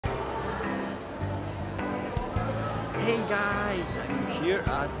Hey guys, I'm here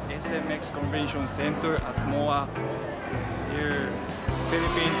at SMX Convention Center at MOA, here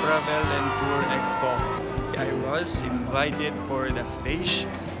Philippine Travel and Tour Expo. I was invited for the stage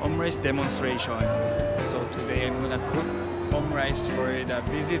Omurice demonstration. So today I'm gonna cook Omurice for the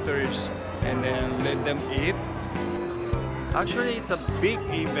visitors and then let them eat. Actually, it's a big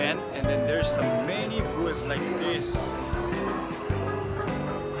event and then there's so many booths like this.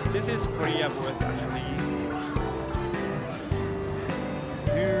 This is Korea booth actually.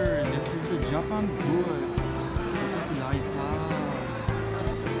 Here, this is the Japan booth. Ito sila isa.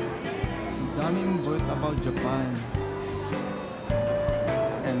 Daming booth about Japan.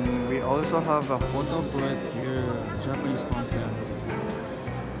 And we also have a photo booth here, Japanese concept.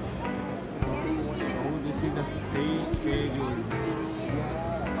 So this is the stage schedule.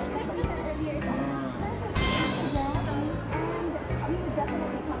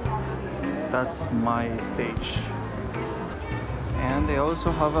 That's my stage. And they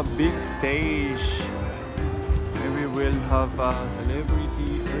also have a big stage. Maybe we'll have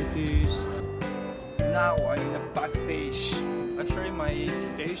celebrities, artists. Now I'm in the backstage. Actually, my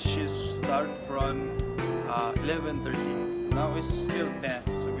stage is start from 11:30. Now it's still 10,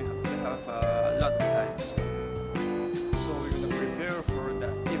 so we have a lot of time. So we're gonna prepare for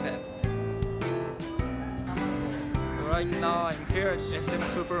the event. Right now, I'm here at SM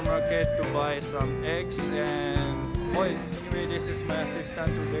Supermarket to buy some eggs and oil. Anyway, this is my assistant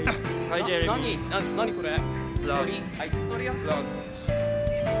today. Hi, Jeremy. Nani kore? Vlog. Ice story? Vlog.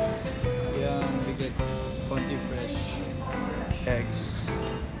 Yeah, we get Conti fresh eggs.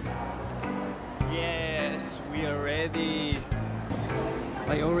 Yes, we are ready.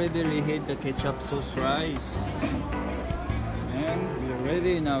 I already reheat the ketchup sauce rice. And we are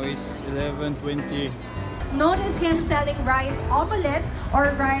ready now. It's 11:20. Notice him selling rice omelette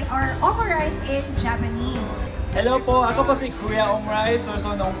or omurice in Japanese. Hello po, ako po si Kuya Omurice,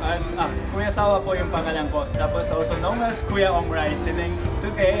 also known as, Kuya Sawa po yung pangalan ko. Tapos also known as Kuya Omurice. And then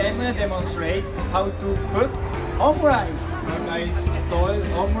today, I'm gonna demonstrate how to cook Omurice. I sold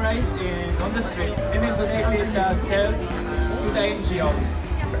Omurice on the street. And then today, it sells to the NGOs.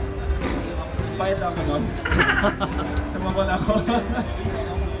 Bayad lang ako nun. Tumakon ako.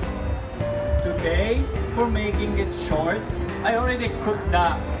 Today, for making it short, I already cooked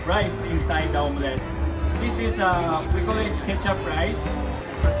the rice inside the omelette. This is, we call it ketchup rice.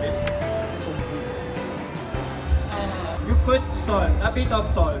 This. You put salt, a bit of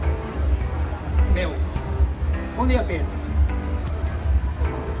salt, milk, only a bit.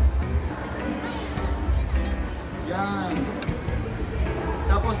 Yan.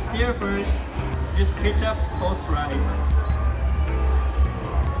 Tapos stir first, this ketchup sauce rice.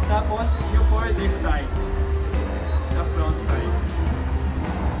 Tapos you pour this side, the front side.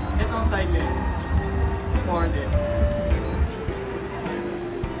 Itong side din. Pour din.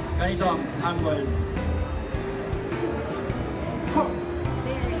 Ganito ang angle.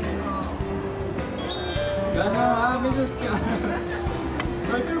 There you go. Gano'n, medyo skill.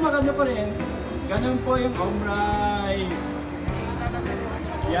 So, pero maganda pa rin. Ganun po yung Omurice.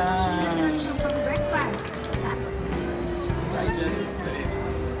 Yan. Instruction from breakfast. So, I just put it.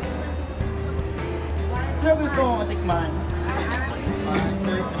 Sino gusto mo matikman? 1,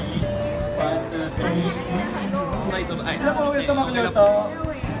 2, 3. 1, 2, 3. Sino po gusto magluto?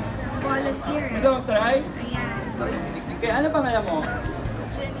 Volunteer. Gusto mo try? Ayan. Okay, ano pangalan mo?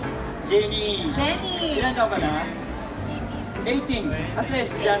 Jenny. Jenny. Ilan taon ka na? 18. As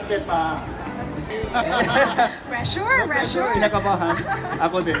estudyante pa. Pressure. Kinakabahan?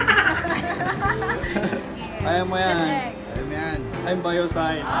 Ako din. Kaya mo yan. I'm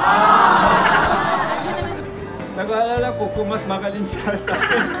bioscience. Nag-aalala ko kung mas magaling siya sa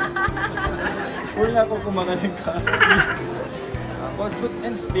akin. Wala ko kung magaling ka. Tapos put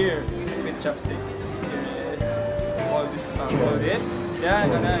and stir with chopstick. Stir it. Hold it. Yan,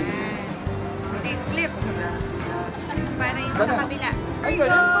 ganun. Okay, flip. Para yung sa kabila. Ay,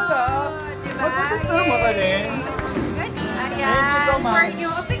 ganun pala. Diba? Magputas pa naman ka din. Good. Ayan. Thank you so much. For you,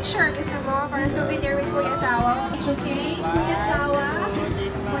 a picture gusto mo for a souvenir with Kuya Sawa. It's okay. Kuya Sawa.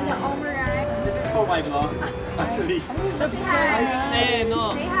 For the Omurice. This is for my vlog, actually. Say hi. Say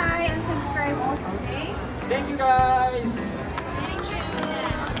no. Say hi and subscribe also. Okay? Thank you guys!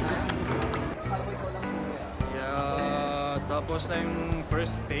 Yeah, tapos na yung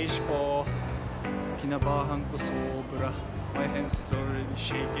first stage ko. Kinabahan ko sobra. My hands is already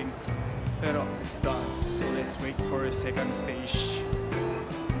shaking. Pero it's done. So let's wait for a second stage.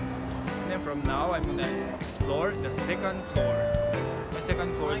 And then from now, I'm gonna explore the second floor. My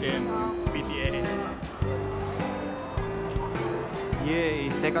second floor then, PTA. Yay,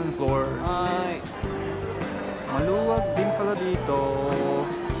 second floor. Hi. Maluwag din pala dito.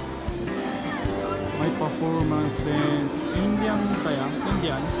 May performance din. Indian kaya?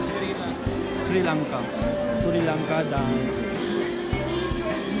 Indian? Sri Lanka. Sri Lanka dance.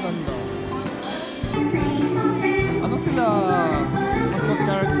 Ang ganda. Ano sila? Mascot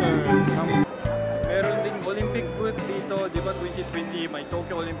character. Meron ding Olympic booth dito. Di ba 2020 may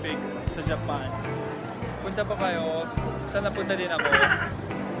Tokyo Olympic sa Japan. Punta pa kayo. Sana punta din ako.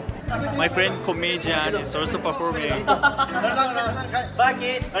 My friend comedian is also performing.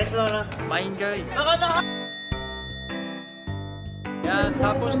 Bakit? Main guy. Yan,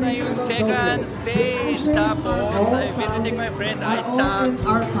 tapos na yung second stage. Tapos, I'm visiting my friends. I sang.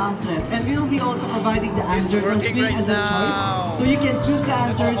 Our pamphlet, and we will be also providing the answers on screen right as a now. choice. So you can choose the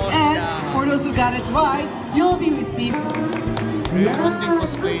answers, and for those who got it right, you'll be receiving. Meron ding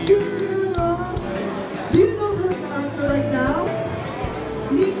cosplayer. Do you know her character right now?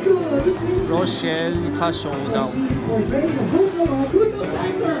 Nico. Rochelle ka-showdown. Who knows the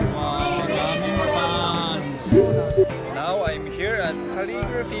answer? Wow, daming fans. Now I'm here at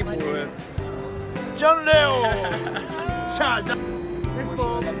calligraphy booth. John Leo!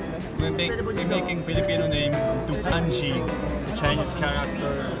 EXPO! We're making Filipino name to Kanji, Chinese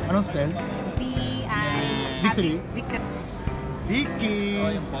character. Anong spell? Victory. Vicky.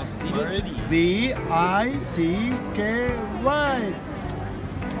 Oh, yung prosperity. V-I-C-K-Y.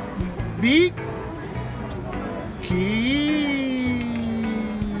 Vicky.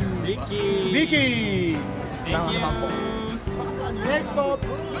 Vicky! Vicky. Thank you! Next spot.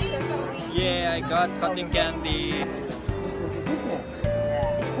 Yeah, I got cotton candy.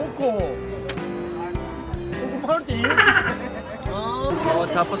 Coco. Coco Martin. So,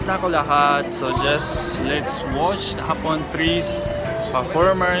 tapos na ako lahat. So, just let's watch the Hapon Trees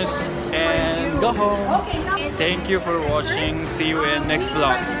performers and go home. Thank you for watching. See you in next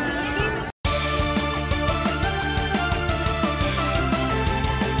vlog.